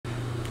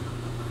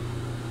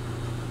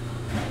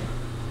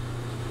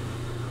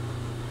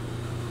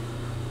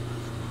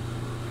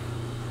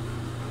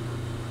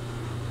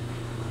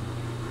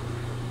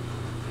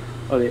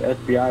Oh, the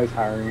FBI is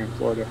hiring in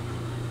Florida.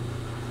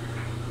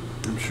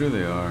 I'm sure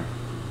they are.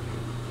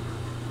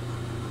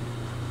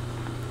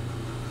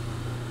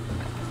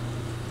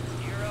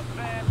 You're up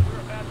fast. We're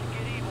about to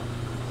get evil.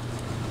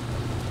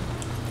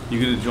 You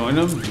gonna join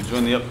them? You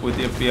join with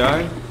the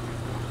FBI?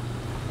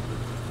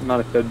 I'm not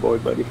a Fed boy,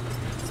 buddy.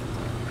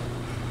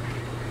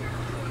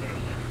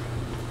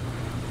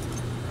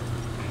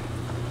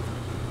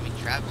 I mean,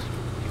 Travis,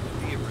 you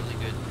would be a really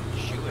good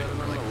shoe-in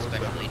for like a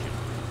special agent.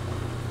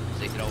 So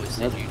they could always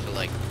send you to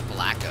like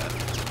Blacka,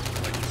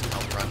 like just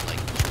help run like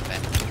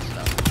events and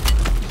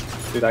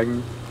stuff. Dude, I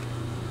can.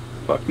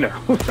 Fuck no.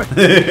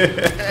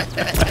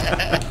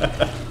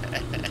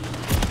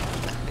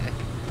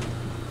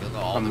 You'll go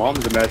all My the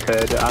mom's a way meth there.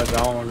 head. I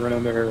don't want to run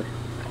into her.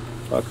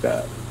 Fuck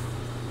that.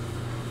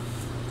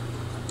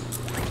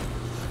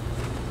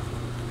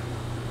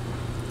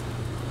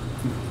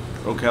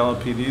 Ocala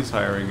PD's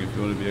hiring if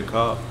you want to be a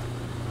cop.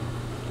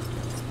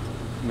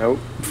 Nope.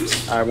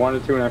 I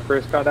wanted to when I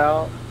first got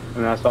out,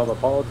 and I saw the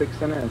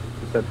politics in it, and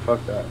I said,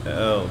 fuck that.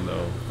 Hell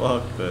no.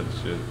 Fuck that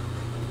shit.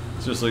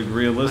 It's just like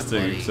realistic,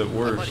 My buddy- except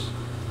worse.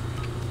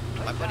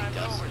 My buddy Time's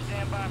does. over.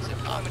 Stand by He's for a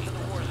cop. deployment to the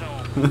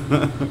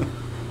war zone.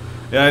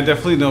 Yeah, I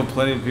definitely know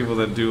plenty of people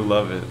that do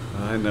love it.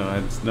 I know,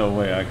 it's no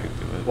way I could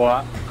do it.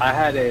 Well, I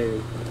had a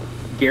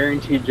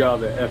guaranteed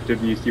job at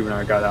FWC when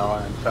I got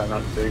out, and decided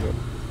not to take it.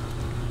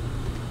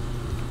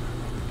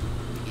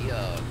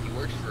 He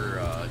works for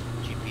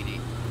GPD.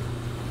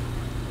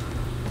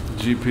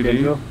 GPD?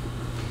 Gainesville?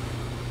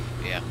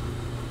 Yeah.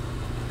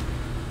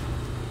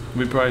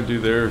 We probably do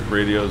their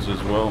radios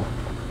as well.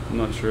 I'm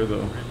not sure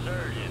though.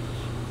 Resurgence.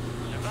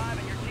 Survive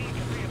and your team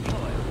can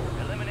redeploy.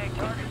 Eliminate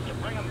targets to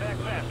bring them back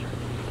faster.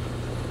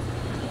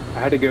 I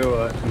had to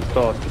go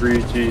install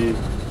 3G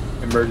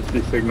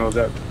emergency signals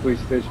at police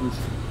stations.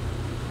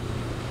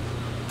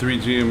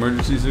 3G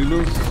emergency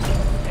signals?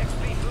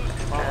 XP boost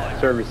deployed.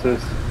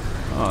 Services.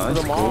 Oh,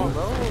 that's cool.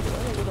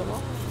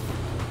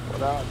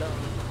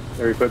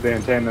 There we put the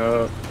antenna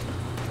up,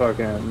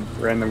 fucking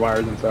ran the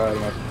wires inside,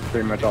 and that's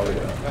pretty much all we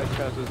did.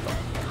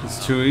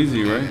 It's too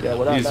easy, right? Yeah,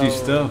 what I Easy know-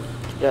 stuff.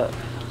 Yeah.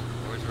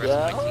 Where's the rest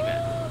of my team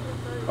at?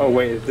 Oh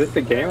wait, is this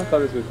the game? I thought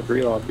this was the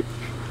pre-lobby.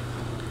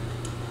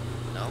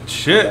 No?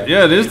 Shit,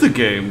 yeah, it is the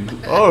game.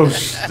 Oh, I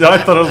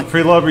thought it was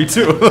pre-lobby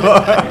too.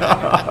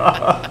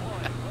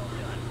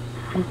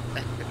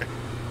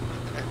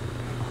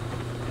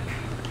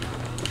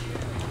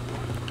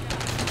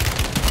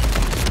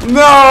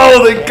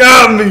 No, they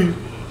got me.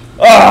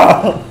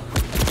 Oh.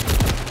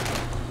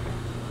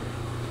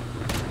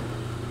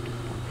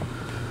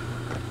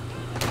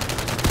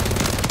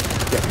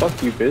 Yeah,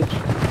 fuck you, bitch.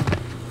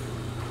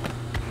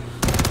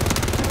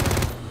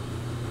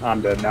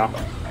 I'm dead now.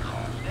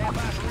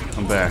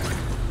 I'm back.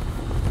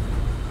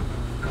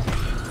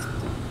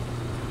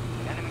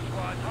 Enemy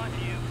squad's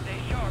hunting you. Stay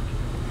sharp.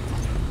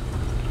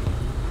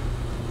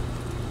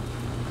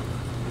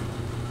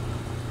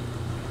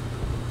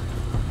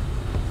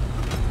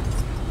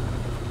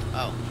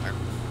 Oh,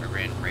 I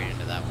ran right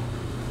into that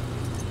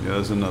one. Yeah,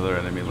 there's another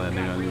enemy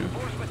landing on you.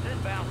 Reinforcements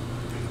inbound.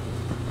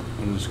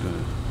 I'm just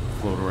gonna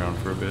float around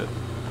for a bit.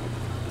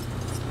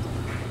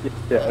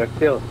 Yeah,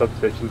 FPL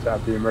substations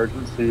have the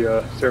emergency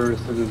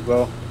services as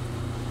well.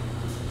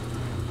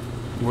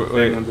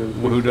 Wait,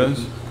 who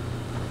does?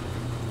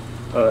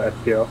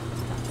 FPL.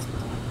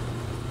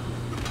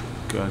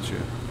 Gotcha.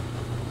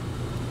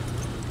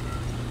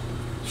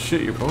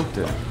 Shit, you're both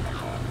dead.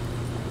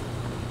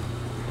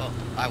 Well,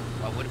 I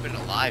would have been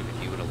alive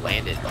if you would have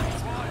landed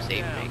and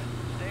saved me.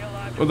 Stay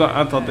alive. Well,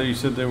 I thought that you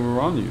said they were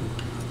on you.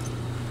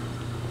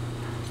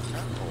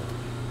 No,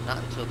 not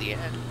until the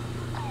end.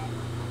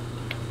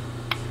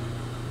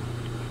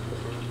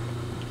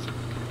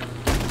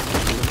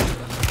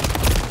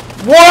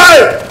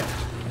 What?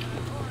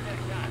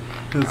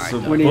 That's Alright,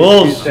 some we need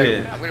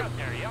bullshit. I'm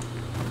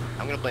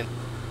gonna blame.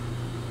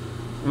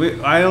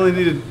 I only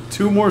needed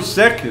 2 more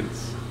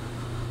seconds.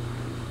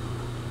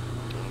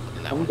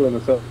 In that I'm one. doing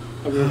this up.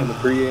 I'm in the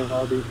pre-game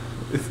lobby. Yeah.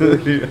 It's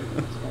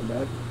not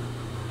bad.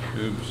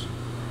 Oops.